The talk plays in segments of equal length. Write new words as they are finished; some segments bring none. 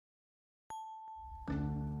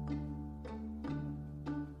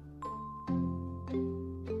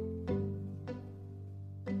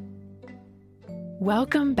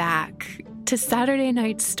Welcome back to Saturday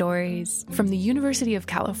Night Stories from the University of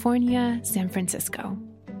California, San Francisco.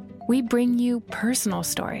 We bring you personal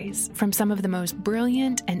stories from some of the most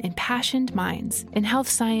brilliant and impassioned minds in health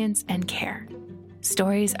science and care.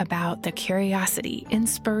 Stories about the curiosity,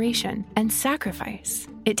 inspiration, and sacrifice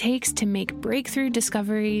it takes to make breakthrough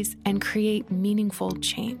discoveries and create meaningful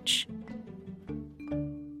change.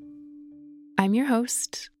 I'm your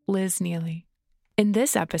host, Liz Neely. In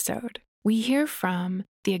this episode, we hear from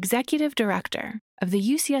the Executive Director of the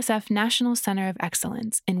UCSF National Center of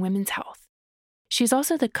Excellence in Women's Health. She's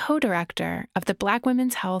also the co-director of the Black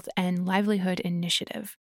Women's Health and Livelihood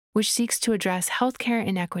Initiative, which seeks to address healthcare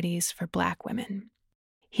inequities for Black women.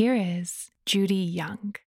 Here is Judy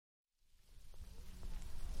Young.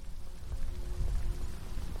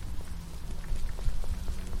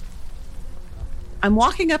 I'm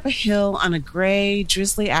walking up a hill on a gray,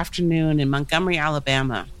 drizzly afternoon in Montgomery,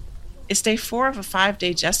 Alabama. It's day 4 of a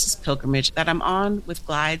 5-day justice pilgrimage that I'm on with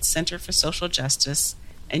GLIDE Center for Social Justice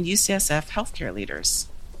and UCSF healthcare leaders.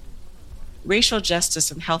 Racial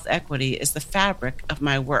justice and health equity is the fabric of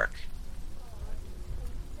my work.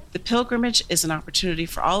 The pilgrimage is an opportunity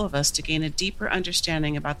for all of us to gain a deeper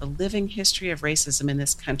understanding about the living history of racism in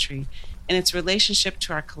this country and its relationship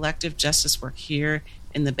to our collective justice work here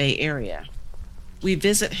in the Bay Area. We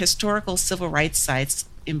visit historical civil rights sites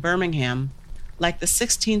in Birmingham, like the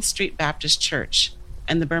 16th Street Baptist Church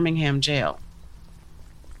and the Birmingham Jail.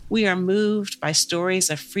 We are moved by stories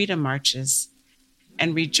of freedom marches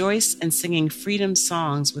and rejoice in singing freedom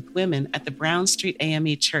songs with women at the Brown Street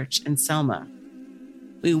AME Church in Selma.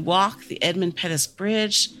 We walk the Edmund Pettus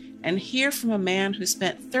Bridge and hear from a man who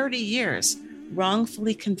spent 30 years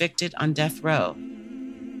wrongfully convicted on death row.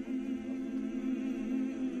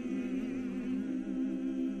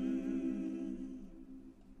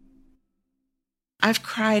 I've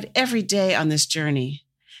cried every day on this journey.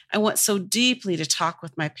 I want so deeply to talk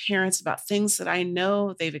with my parents about things that I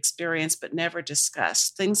know they've experienced but never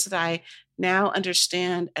discussed, things that I now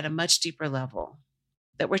understand at a much deeper level,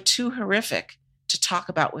 that were too horrific to talk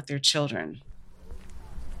about with their children.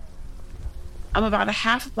 I'm about a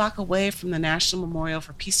half block away from the National Memorial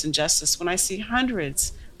for Peace and Justice when I see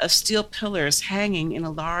hundreds of steel pillars hanging in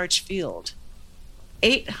a large field.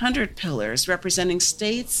 800 pillars representing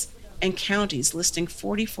states and counties listing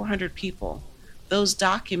 4,400 people, those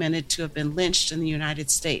documented to have been lynched in the United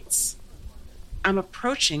States. I'm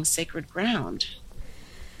approaching sacred ground.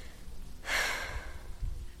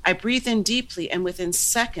 I breathe in deeply, and within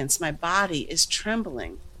seconds, my body is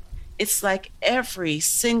trembling. It's like every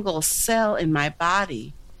single cell in my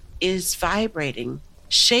body is vibrating,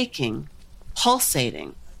 shaking,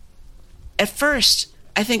 pulsating. At first,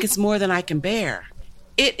 I think it's more than I can bear.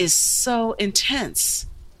 It is so intense,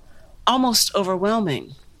 almost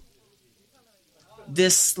overwhelming.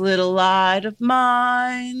 This little light of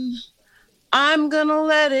mine, I'm gonna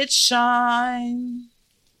let it shine.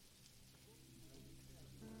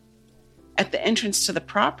 At the entrance to the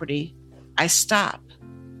property, I stop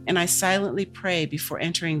and I silently pray before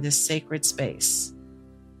entering this sacred space.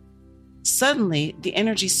 Suddenly, the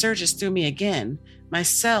energy surges through me again. My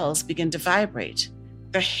cells begin to vibrate.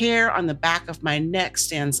 The hair on the back of my neck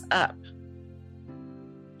stands up.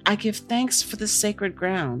 I give thanks for the sacred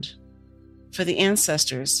ground, for the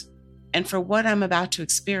ancestors, and for what I'm about to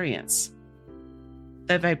experience.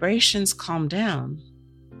 The vibrations calm down.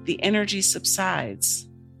 The energy subsides.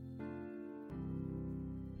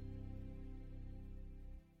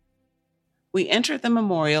 We enter the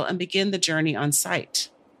memorial and begin the journey on site.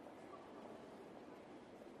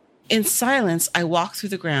 In silence, I walk through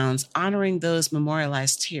the grounds, honoring those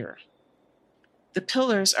memorialized here. The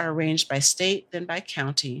pillars are arranged by state, then by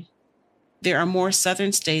county. There are more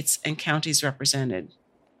southern states and counties represented.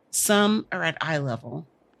 Some are at eye level.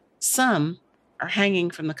 Some are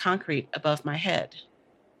hanging from the concrete above my head.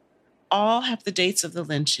 All have the dates of the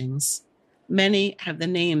lynchings. Many have the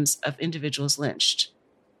names of individuals lynched.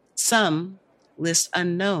 Some list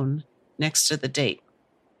unknown next to the date.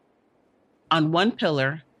 On one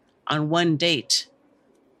pillar, on one date,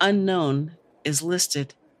 unknown is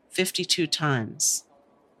listed 52 times.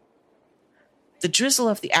 The drizzle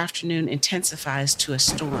of the afternoon intensifies to a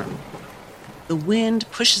storm. The wind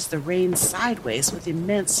pushes the rain sideways with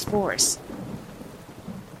immense force.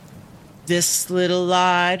 This little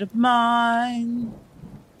light of mine,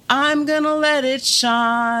 I'm gonna let it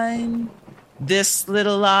shine. This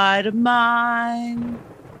little light of mine,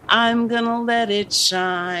 I'm gonna let it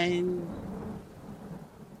shine.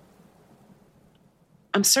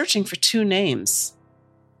 I'm searching for 2 names.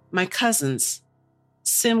 My cousins,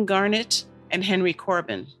 Sim Garnett and Henry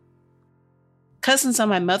Corbin. Cousins on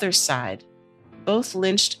my mother's side, both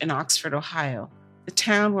lynched in Oxford, Ohio, the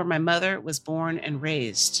town where my mother was born and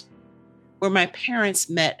raised, where my parents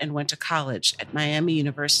met and went to college at Miami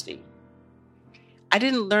University. I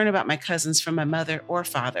didn't learn about my cousins from my mother or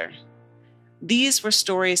father. These were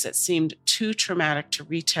stories that seemed too traumatic to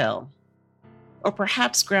retell. Or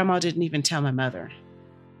perhaps Grandma didn't even tell my mother.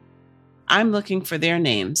 I'm looking for their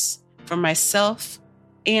names, for myself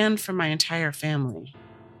and for my entire family.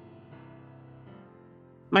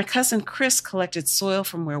 My cousin Chris collected soil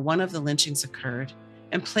from where one of the lynchings occurred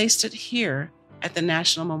and placed it here at the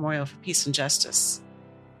National Memorial for Peace and Justice.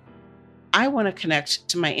 I want to connect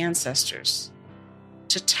to my ancestors,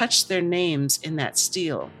 to touch their names in that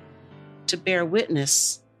stele, to bear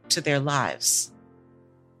witness to their lives.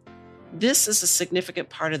 This is a significant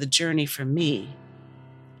part of the journey for me,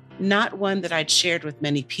 not one that I'd shared with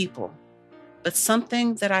many people, but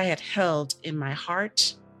something that I had held in my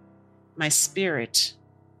heart, my spirit,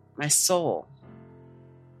 my soul.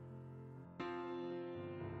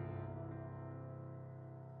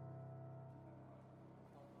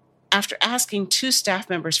 After asking 2 staff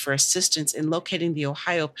members for assistance in locating the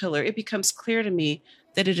Ohio pillar, it becomes clear to me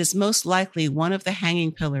that it is most likely one of the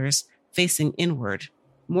hanging pillars facing inward,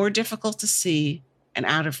 more difficult to see and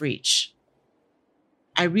out of reach.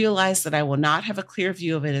 I realize that I will not have a clear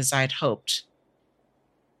view of it as I'd hoped.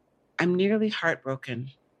 I'm nearly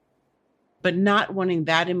heartbroken, but not wanting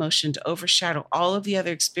that emotion to overshadow all of the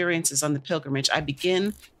other experiences on the pilgrimage, I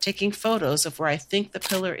begin taking photos of where I think the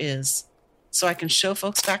pillar is so I can show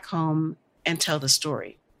folks back home and tell the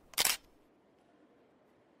story.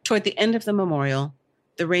 Toward the end of the memorial,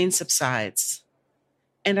 the rain subsides,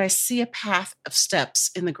 and I see a path of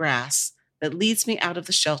steps in the grass that leads me out of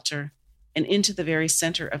the shelter and into the very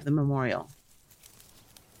center of the memorial.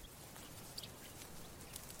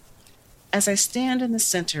 As I stand in the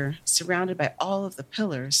center, surrounded by all of the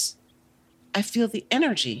pillars, I feel the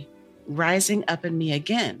energy rising up in me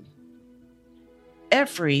again.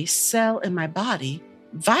 Every cell in my body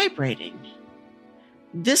vibrating.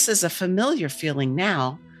 This is a familiar feeling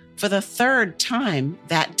now for the 3rd time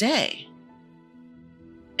that day.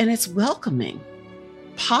 And it's welcoming,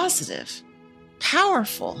 positive,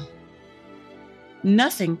 powerful.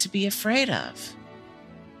 Nothing to be afraid of.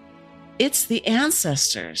 It's the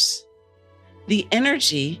ancestors, the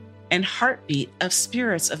energy and heartbeat of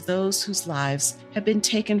spirits of those whose lives have been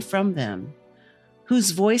taken from them,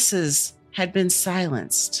 whose voices had been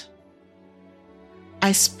silenced.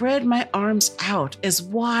 I spread my arms out as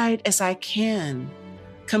wide as I can,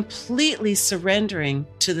 completely surrendering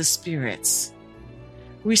to the spirits,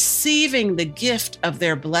 receiving the gift of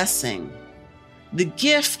their blessing, the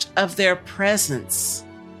gift of their presence.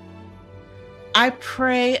 I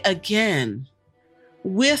pray again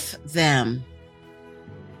with them.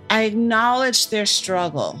 I acknowledge their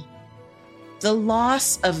struggle, the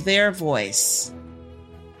loss of their voice,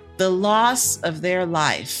 the loss of their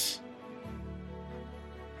life.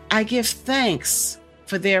 I give thanks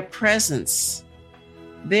for their presence,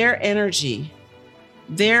 their energy,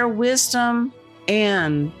 their wisdom,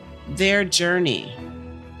 and their journey.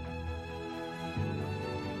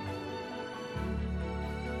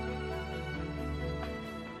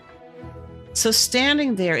 So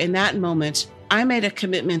standing there in that moment, I made a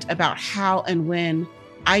commitment about how and when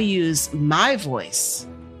I use my voice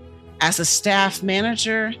as a staff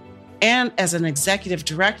manager and as an executive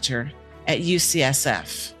director at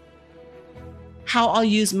UCSF. How I'll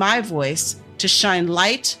use my voice to shine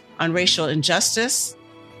light on racial injustice,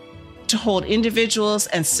 to hold individuals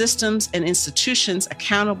and systems and institutions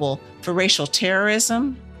accountable for racial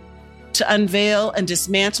terrorism, to unveil and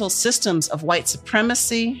dismantle systems of white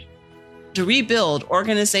supremacy, to rebuild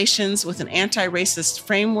organizations with an anti-racist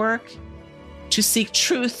framework, to seek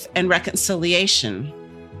truth and reconciliation,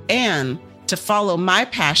 and to follow my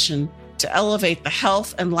passion to elevate the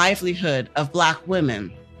health and livelihood of Black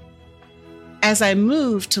women. As I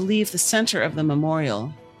move to leave the center of the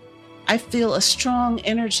memorial, I feel a strong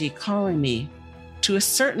energy calling me to a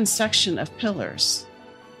certain section of pillars.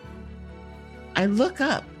 I look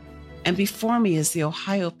up, and before me is the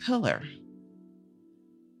Ohio pillar.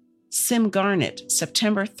 Sim Garnett,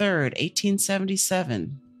 September 3rd,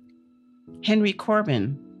 1877. Henry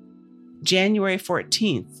Corbin, January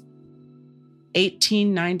 14th,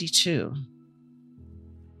 1892.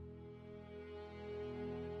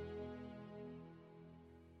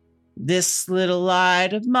 This little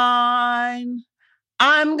light of mine,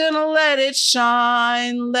 I'm gonna let it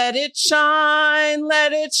shine, let it shine,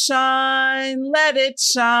 let it shine, let it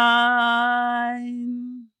shine.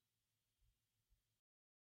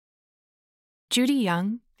 Judy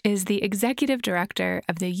Young is the executive director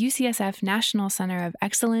of the UCSF National Center of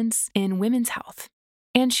Excellence in Women's Health.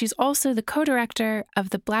 And she's also the co-director of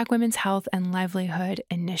the Black Women's Health and Livelihood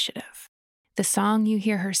Initiative. The song you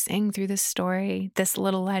hear her sing through this story, This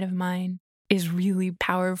Little Light of Mine, is really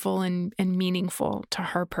powerful and meaningful to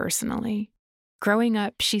her personally. Growing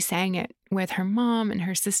up, she sang it with her mom and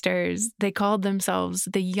her sisters. They called themselves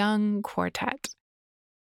the Young Quartet.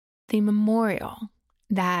 The memorial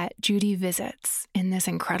that Judy visits in this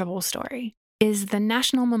incredible story is the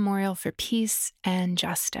National Memorial for Peace and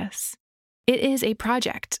Justice. It is a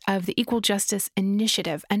project of the Equal Justice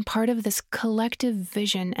Initiative and part of this collective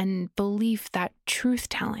vision and belief that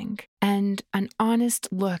truth-telling and an honest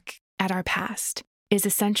look at our past is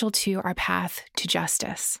essential to our path to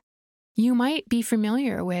justice. You might be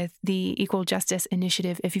familiar with the Equal Justice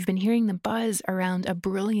Initiative if you've been hearing the buzz around a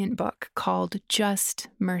brilliant book called Just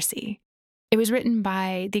Mercy. It was written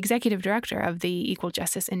by the executive director of the Equal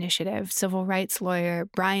Justice Initiative, civil rights lawyer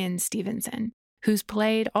Bryan Stevenson, who's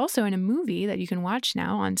played also in a movie that you can watch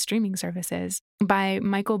now on streaming services by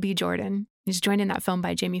Michael B. Jordan. He's joined in that film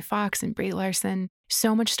by Jamie Foxx and Brie Larson.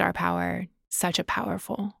 So much star power, such a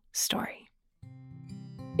powerful story.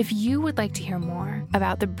 If you would like to hear more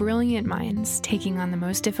about the brilliant minds taking on the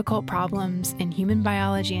most difficult problems in human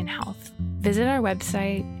biology and health, visit our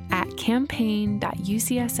website at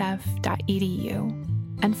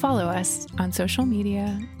campaign.ucsf.edu and follow us on social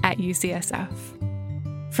media at UCSF.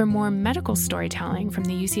 For more medical storytelling from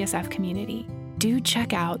the UCSF community, do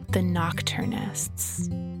check out The Nocturnists.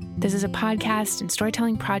 This is a podcast and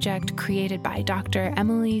storytelling project created by Dr.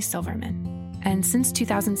 Emily Silverman. And since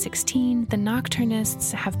 2016, the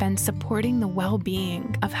Nocturnists have been supporting the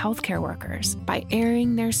well-being of healthcare workers by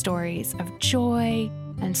airing their stories of joy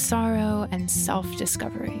and sorrow and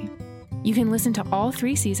self-discovery. You can listen to all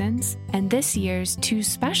 3 seasons and this year's 2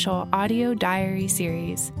 special audio diary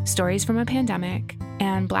series, Stories from a Pandemic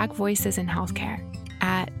and Black Voices in Healthcare,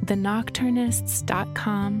 at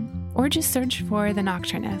thenocturnists.com, or just search for The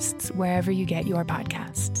Nocturnists wherever you get your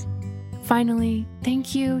podcasts. Finally,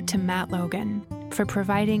 thank you to Matt Logan for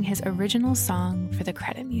providing his original song for the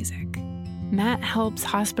credit music. Matt helps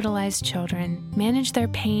hospitalized children manage their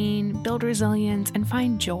pain, build resilience, and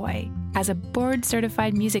find joy as a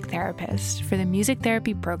board-certified music therapist for the music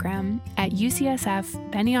therapy program at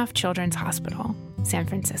UCSF Benioff Children's Hospital, San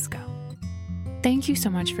Francisco. Thank you so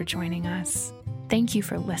much for joining us. Thank you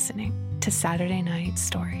for listening to Saturday Night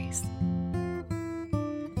Stories.